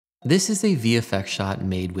This is a VFX shot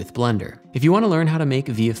made with Blender. If you want to learn how to make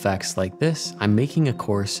VFX like this, I'm making a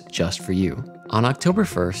course just for you. On October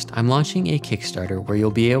 1st, I'm launching a Kickstarter where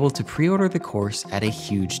you'll be able to pre-order the course at a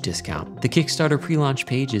huge discount. The Kickstarter pre-launch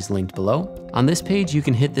page is linked below. On this page, you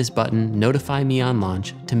can hit this button, Notify Me on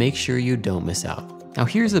Launch, to make sure you don't miss out. Now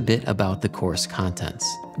here's a bit about the course contents.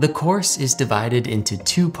 The course is divided into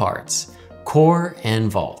two parts, Core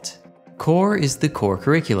and Vault. Core is the core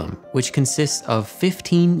curriculum, which consists of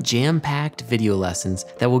 15 jam-packed video lessons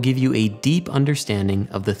that will give you a deep understanding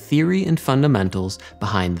of the theory and fundamentals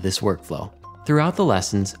behind this workflow. Throughout the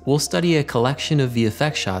lessons, we'll study a collection of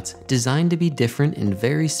VFX shots designed to be different in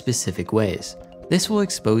very specific ways. This will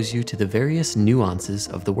expose you to the various nuances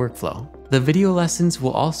of the workflow. The video lessons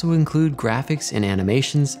will also include graphics and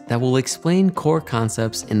animations that will explain core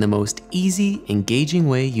concepts in the most easy, engaging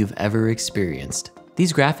way you've ever experienced.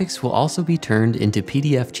 These graphics will also be turned into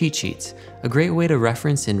PDF cheat sheets, a great way to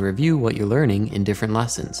reference and review what you're learning in different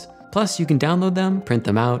lessons. Plus, you can download them, print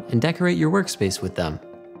them out, and decorate your workspace with them.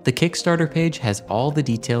 The Kickstarter page has all the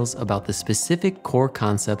details about the specific core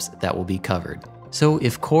concepts that will be covered. So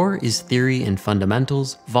if core is theory and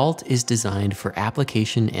fundamentals, Vault is designed for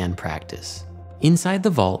application and practice. Inside the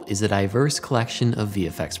Vault is a diverse collection of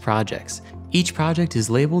VFX projects. Each project is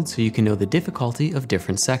labeled so you can know the difficulty of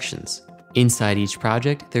different sections. Inside each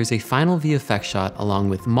project, there's a final VFX shot along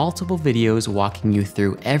with multiple videos walking you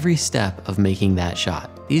through every step of making that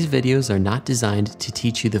shot. These videos are not designed to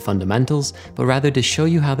teach you the fundamentals, but rather to show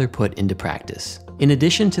you how they're put into practice. In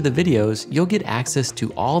addition to the videos, you'll get access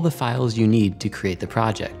to all the files you need to create the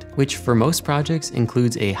project, which for most projects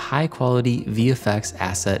includes a high-quality VFX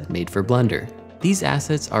asset made for Blender. These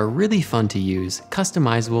assets are really fun to use,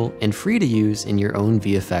 customizable, and free to use in your own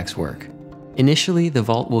VFX work. Initially, the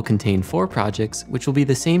Vault will contain 4 projects, which will be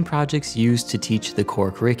the same projects used to teach the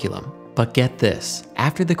core curriculum. But get this,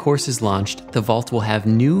 after the course is launched, the Vault will have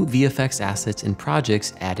new VFX assets and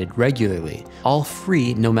projects added regularly, all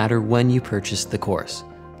free no matter when you purchase the course.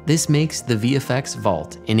 This makes the VFX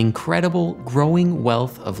Vault an incredible, growing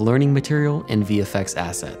wealth of learning material and VFX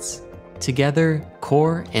assets. Together,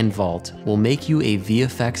 Core and Vault will make you a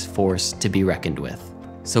VFX force to be reckoned with.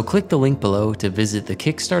 So click the link below to visit the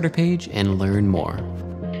Kickstarter page and learn more.